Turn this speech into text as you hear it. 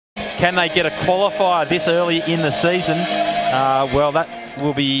can they get a qualifier this early in the season? Well, that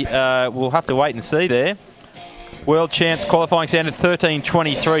will be, we'll have to wait and see there. World champs qualifying standard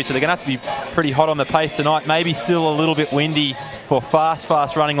 13.23, so they're going to have to be pretty hot on the pace tonight. Maybe still a little bit windy for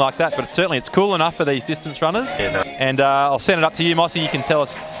fast running like that, but certainly it's cool enough for these distance runners. Yeah. And I'll send it up to you, Mossy. You can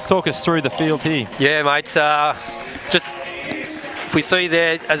talk us through the field here. Yeah, mate. Just if we see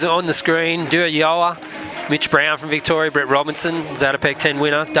there as on the screen, Duer Yoa, Mitch Brown from Victoria, Brett Robinson, Zatopek 10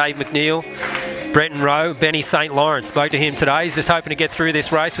 winner, Dave McNeill, Brenton, Rowe, Benny St. Lawrence. Spoke to him today. He's just hoping to get through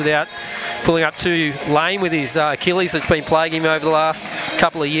this race without pulling up too lame with his Achilles that's been plaguing him over the last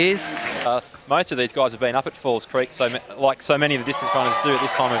couple of years. Most of these guys have been up at Falls Creek, so like so many of the distance runners do at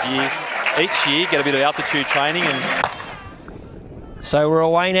this time of year. Each year, get a bit of altitude training. So we're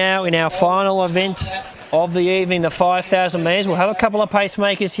away now in our final event of the evening, the 5,000 metres. We'll have a couple of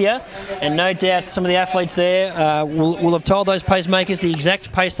pacemakers here, and no doubt some of the athletes there will have told those pacemakers the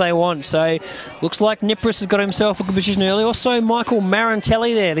exact pace they want. So looks like Nipperess has got himself a good position early. Also Michael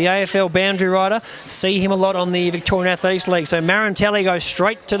Marantelli there, the AFL boundary rider. See him a lot on the Victorian Athletics League. So Marantelli goes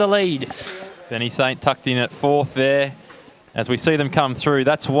straight to the lead. Benny St. tucked in at 4th there. As we see them come through,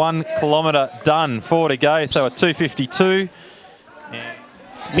 that's 1 kilometre done, 4 to go, so a 2:52.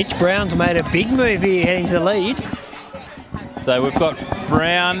 Mitch Brown's made a big move here heading to the lead. So we've got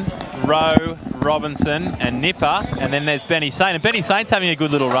Brown, Rowe, Robinson and Nipper, and then there's Benny St. And Benny Saint's having a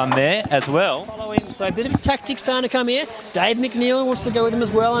good little run there as well. Follow him, so a bit of tactics starting to come here. Dave McNeill wants to go with him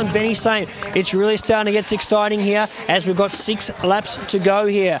as well, and Benny St. It's really starting to get exciting here as we've got 6 laps to go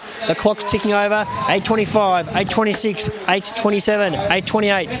here. The clock's ticking over, 8:25, 8:26, 8:27,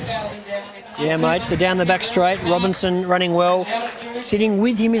 8:28. Yeah, mate, they're down the back straight. Robinson running well. Sitting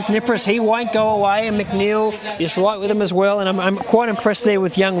with him is Nipperess. He won't go away, and McNeill is right with him as well. And I'm quite impressed there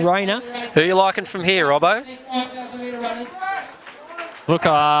with young Rayner. Who are you liking from here, Robbo? Look,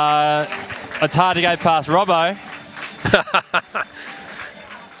 it's hard to go past Robbo.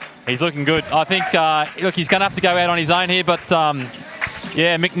 He's looking good. I think, look, he's going to have to go out on his own here, but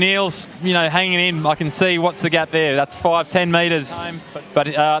yeah, McNeill's, hanging in. I can see what's the gap there. That's 5-10 metres.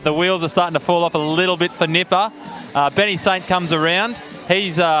 But the wheels are starting to fall off a little bit for Nipper. Benny St. comes around.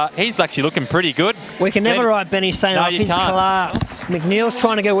 He's actually looking pretty good. We can never write Benny St. off his class. McNeill's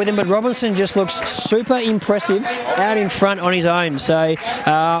trying to go with him, but Robinson just looks super impressive out in front on his own. So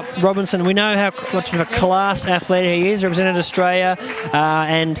Robinson, we know how much of a class athlete he is, represented Australia,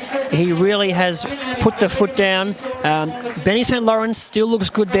 and he really has put the foot down. Benny St. Lawrence still looks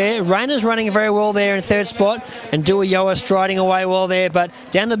good there. Rayner's running very well there in 3rd spot, and Duer Yoa striding away well there. But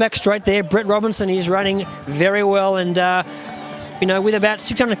down the back straight there, Brett Robinson is running very well, and with about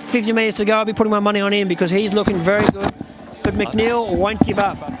 650 metres to go, I'll be putting my money on him because he's looking very good. But McNeill won't give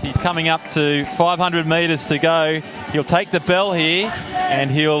up. He's coming up to 500 metres to go. He'll take the bell here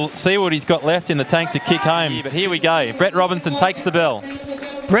and he'll see what he's got left in the tank to kick home. But here we go. Brett Robinson takes the bell.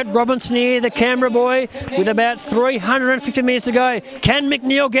 Brett Robinson here, the Canberra boy, with about 350 metres to go. Can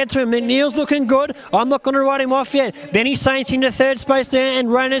McNeill get to him? McNeill's looking good. I'm not going to write him off yet. Benny Saint's into 3rd space there, and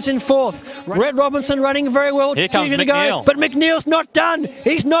Rayner's in 4th. Brett Robinson running very well. Here comes McNeill. Go, but McNeill's not done.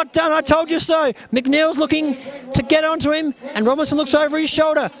 He's not done. I told you so. McNeill's looking to get onto him, and Robinson looks over his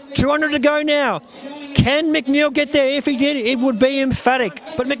shoulder. 200 to go now. Can McNeill get there? If he did, it would be emphatic.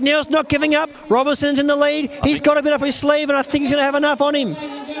 But McNeill's not giving up. Robinson's in the lead. He's got a bit up his sleeve, and I think he's going to have enough on him.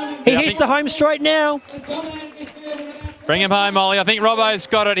 He hits the home straight now. Bring him home, Ollie. I think Robbo's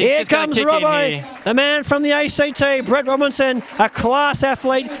got it. He's here comes Robbo, the man from the ACT, Brett Robinson, a class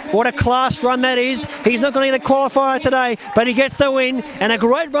athlete. What a class run that is. He's not going to get a qualifier today, but he gets the win. And a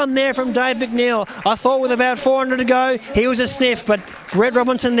great run there from Dave McNeill. I thought with about 400 to go, he was a sniff, but Brett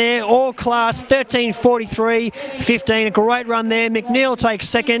Robinson there, all class, 13:43.15. A great run there. McNeill takes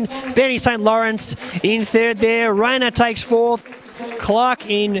 2nd. Benny St. Lawrence in 3rd there. Rayner takes 4th. Clark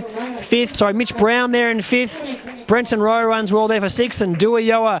in 5th. Sorry, Mitch Brown there in 5th. Brenton Rowe runs well there for 6th, and Duer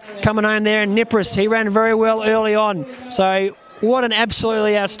Yoa coming home there, and Nipperess, he ran very well early on. So what an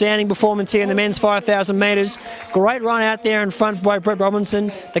absolutely outstanding performance here in the men's 5,000 metres. Great run out there in front by Brett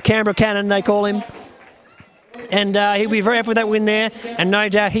Robinson, the Canberra Cannon they call him. And he'll be very happy with that win there, and no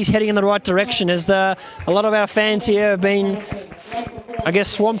doubt he's heading in the right direction as a lot of our fans here have been, I guess,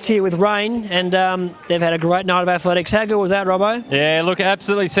 swamped here with rain, and they've had a great night of athletics. How good was that, Robbo? Yeah, look,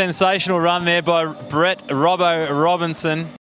 absolutely sensational run there by Brett Robbo Robinson.